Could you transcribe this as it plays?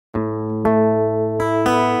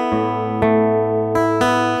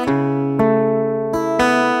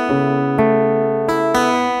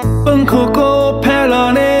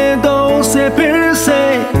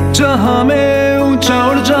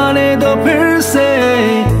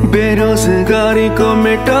बीमारी को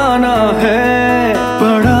मिटाना है,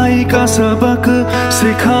 पढ़ाई का सबक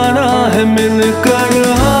सिखाना है मिलकर।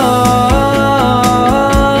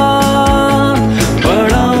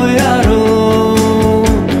 पढ़ाओ यारो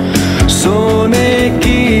सोने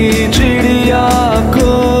की चिड़िया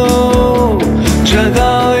को,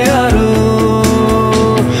 जगाओ यारो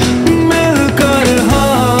मिलकर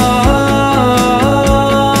हाथ।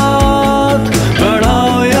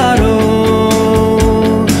 बढ़ाओ यारो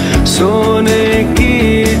सोने की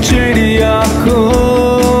चिड़िया को,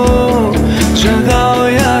 जगाओ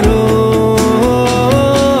यारो।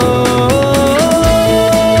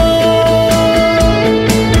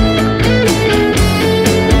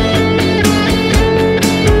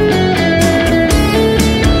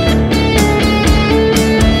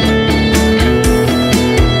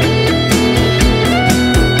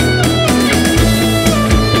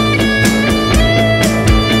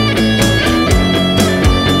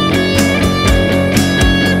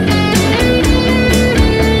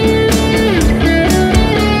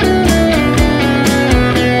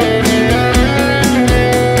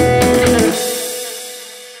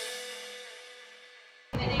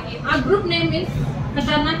 Our group name is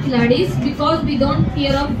Khatarnak Khiladis because we don't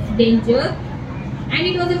fear of danger, and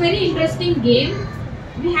it was a very interesting game.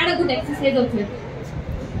 We had a good exercise of it.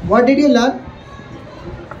 What did you learn?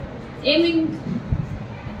 Aiming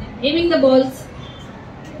the balls.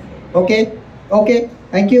 Okay,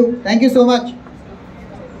 thank you so much.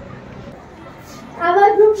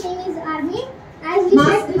 Our group name is Army. As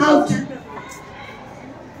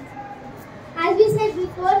we said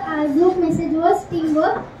before, our group message was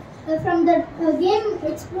teamwork. From the game,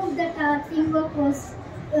 it's proved that our teamwork was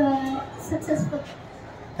successful.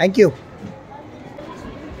 Thank you.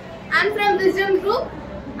 I'm from Wisdom Group.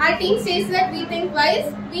 Our team says that we think twice.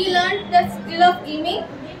 We learned the skill of aiming,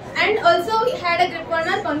 and also we had a grip on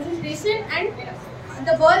our concentration, and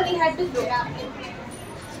the ball we had to throw.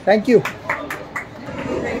 Thank you.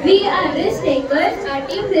 We are risk takers. Our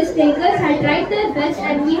team risk takers had tried their best,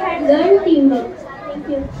 and we had learned teamwork. Thank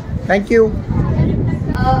you. Thank you.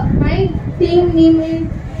 My team name is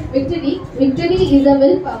Victory. Victory is a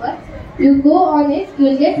willpower. You go on it, you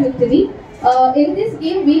will get victory. In this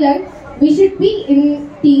game, we learned we should be in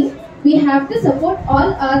team. We have to support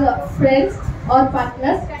all our friends or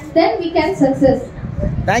partners. Then we can success.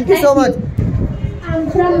 Thank you so much.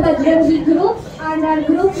 I'm from Bajrangi Group, and our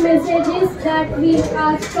group message is that we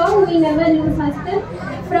are strong, we never lose ourselves.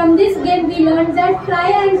 From this game, we learned that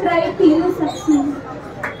try and try till you succeed.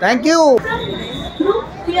 Thank you. Group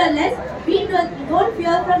Fearless. We don't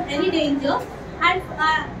fear from any danger, and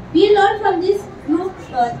we learn from this group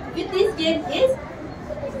with this game is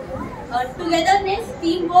togetherness,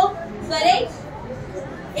 teamwork, courage,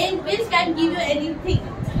 and which can give you anything,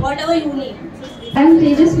 whatever you need. I'm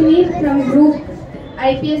Tejaswini from group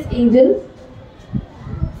IPS Angel.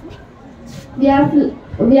 We have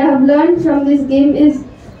learned from this game is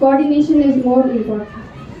coordination is more important.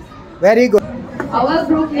 Very good. Our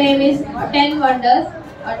group name is 10 Wonders.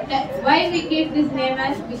 Why we give this name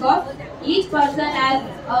as because each person has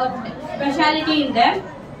a speciality in them.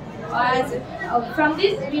 From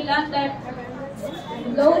this we learn that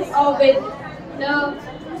those are with the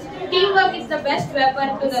teamwork is the best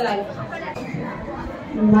weapon to the life.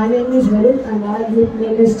 My name is Varun and our group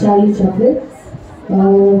name is Charlie Chocolate.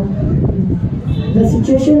 The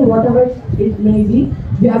situation, whatever it may be,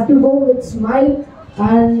 we have to go with smile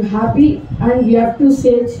and happy, and we have to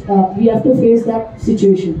face that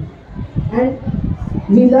situation. And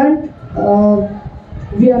we learned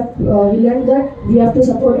that we have to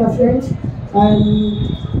support our friends, and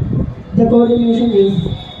the coordination is.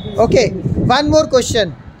 Okay, one more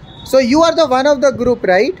question. So you are the one of the group,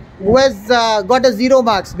 right? Who has got a 0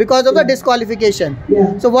 marks because of the disqualification.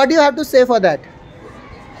 Yeah. So what do you have to say for that?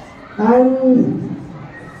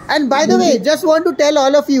 And by the way, just want to tell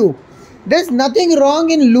all of you, there's nothing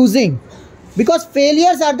wrong in losing, because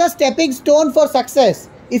failures are the stepping stone for success.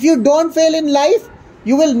 If you don't fail in life,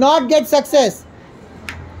 you will not get success.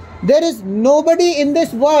 There is nobody in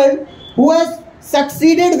this world who has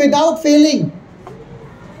succeeded without failing.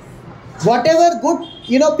 Whatever good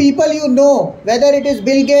people you know, whether it is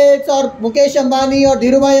Bill Gates or Mukesh Ambani or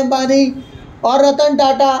Dhirubhai Ambani or Ratan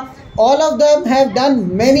Tata, all of them have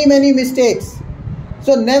done many mistakes.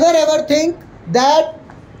 So never ever think that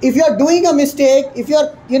if you are doing a mistake, if you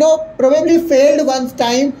are probably failed once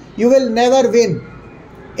time, you will never win.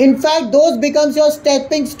 In fact, those becomes your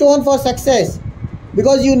stepping stone for success,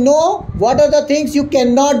 because you know what are the things you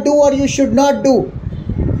cannot do or you should not do.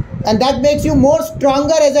 And that makes you more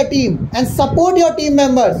stronger as a team. And support your team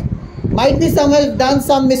members. Might be some have done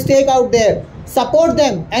some mistake out there. Support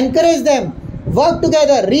them, encourage them. work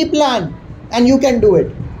together, replan, and you can do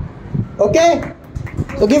it. Okay?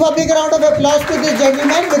 So give a big round of applause to this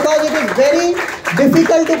gentleman, because it is very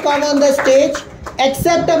difficult to come on the stage,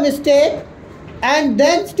 accept a mistake, and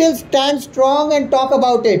then still stand strong and talk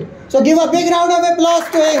about it. So give a big round of applause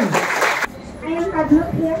to him. I am Padma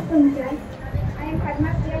Priya from Jan. I am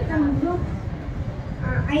Padma Priya from group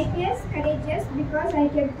IPS Courageous, because I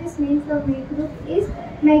kept this name for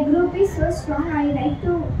my group is so strong. I like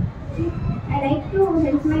to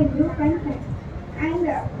help my group and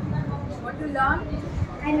What to learn?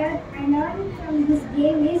 I learned from this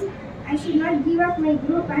game is I should not give up my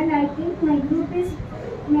group, and I think my group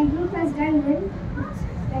has done well.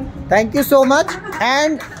 Thank you. Thank you so much.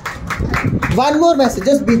 And one more message,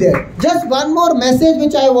 just be there. Just one more message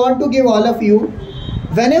which I want to give all of you.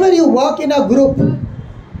 Whenever you work in a group,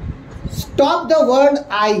 stop the word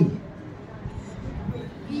I.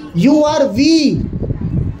 You are we,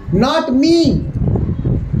 not me.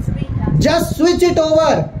 Just switch it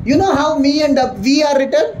over. You know how me and we are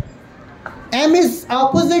written? M is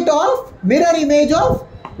opposite of, mirror image of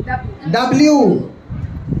W.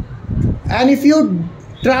 And if you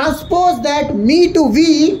transpose that me to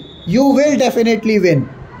we, you will definitely win.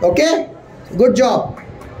 Okay? Good job.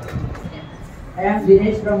 I am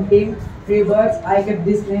Dinesh from team Free Birds. I kept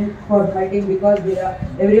this name for my team because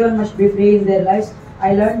everyone must be free in their lives.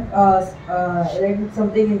 I learned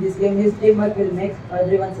something in this game is teamwork will make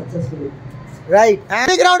everyone successful. Right. And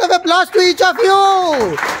big round of applause to each of you.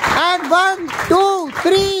 And 1, 2,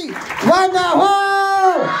 3.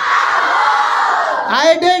 Wonderful!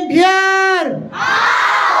 I didn't hear.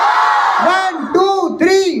 1, 2,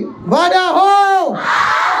 3. Wonderful!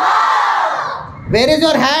 Where is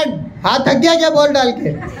your hand? हाथ थक गया क्या ball डाल के?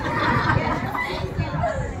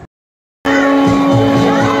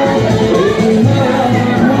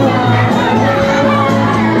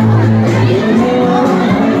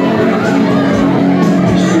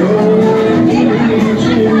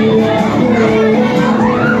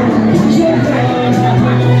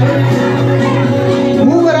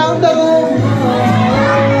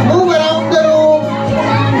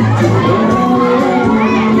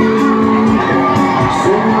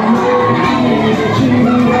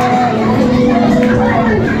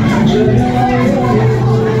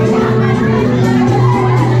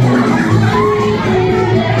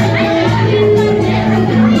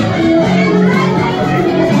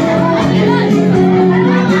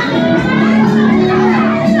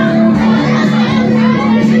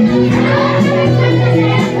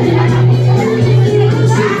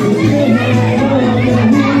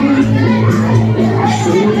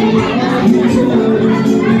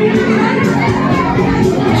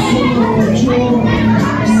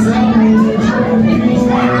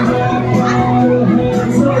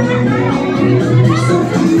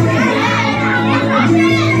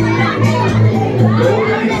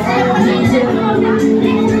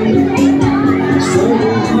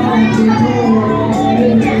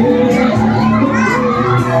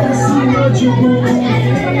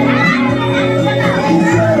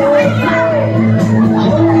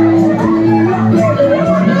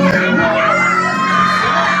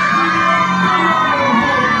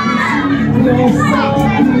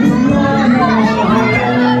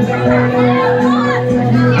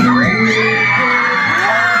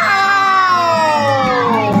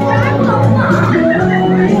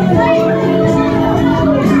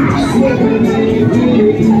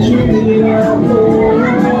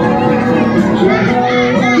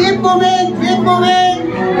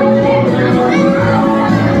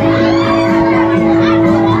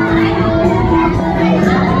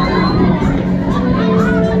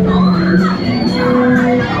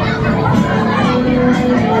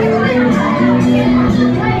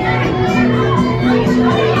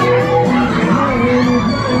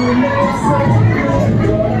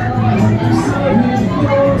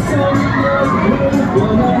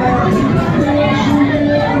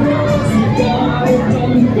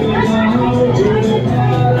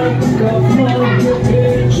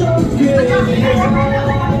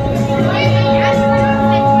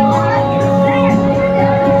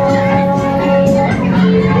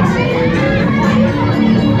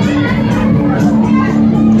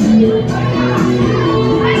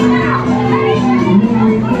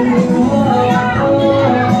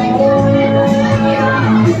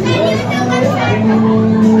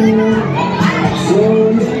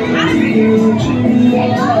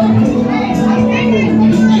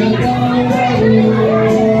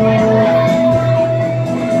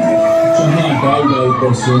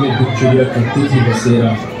 सोने की चिड़िया करती थी बसेरा,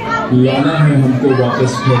 लाना है हमको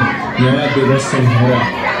वापस फिर नया दिवस संहारा।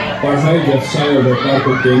 पढ़ाई व्यवसाय और व्यापार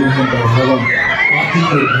को देना है बढ़ावा,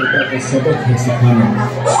 आत्मनिर्भरता का सबक है सिखाना,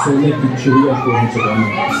 सोने की चिड़िया को है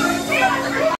जगाना।